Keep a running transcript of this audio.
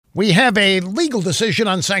We have a legal decision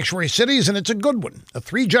on sanctuary cities, and it's a good one. A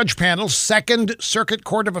 3-judge panel, Second Circuit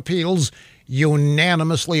Court of Appeals,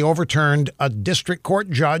 unanimously overturned a district court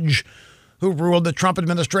judge who ruled the Trump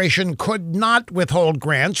administration could not withhold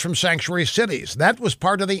grants from sanctuary cities. That was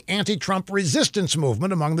part of the anti-Trump resistance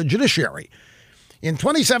movement among the judiciary. In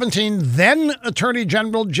 2017, then Attorney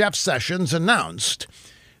General Jeff Sessions announced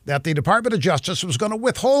that the Department of Justice was going to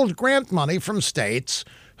withhold grant money from states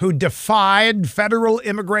who defied federal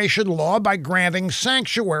immigration law by granting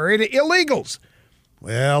sanctuary to illegals.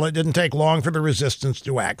 Well, it didn't take long for the resistance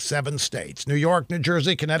to act. 7 states, New York, New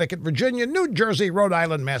Jersey, Connecticut, Virginia, New Jersey, Rhode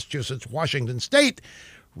Island, Massachusetts, Washington State,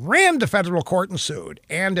 ran to federal court and sued.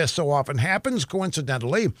 And as so often happens,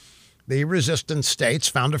 coincidentally, the resistance states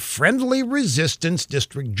found a friendly resistance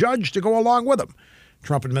district judge to go along with them.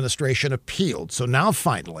 Trump administration appealed. So now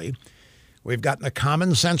finally, we've gotten a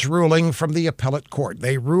common sense ruling from the appellate court.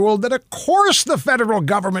 They ruled that, of course, the federal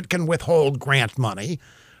government can withhold grant money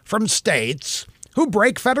from states who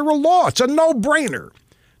break federal law. It's a no-brainer.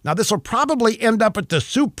 Now, this will probably end up at the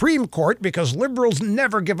Supreme Court because liberals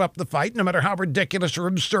never give up the fight, no matter how ridiculous or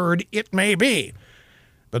absurd it may be.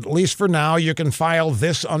 But at least for now, you can file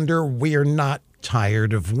this under "We're not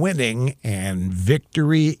tired of winning," and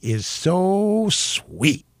victory is so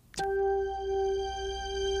sweet.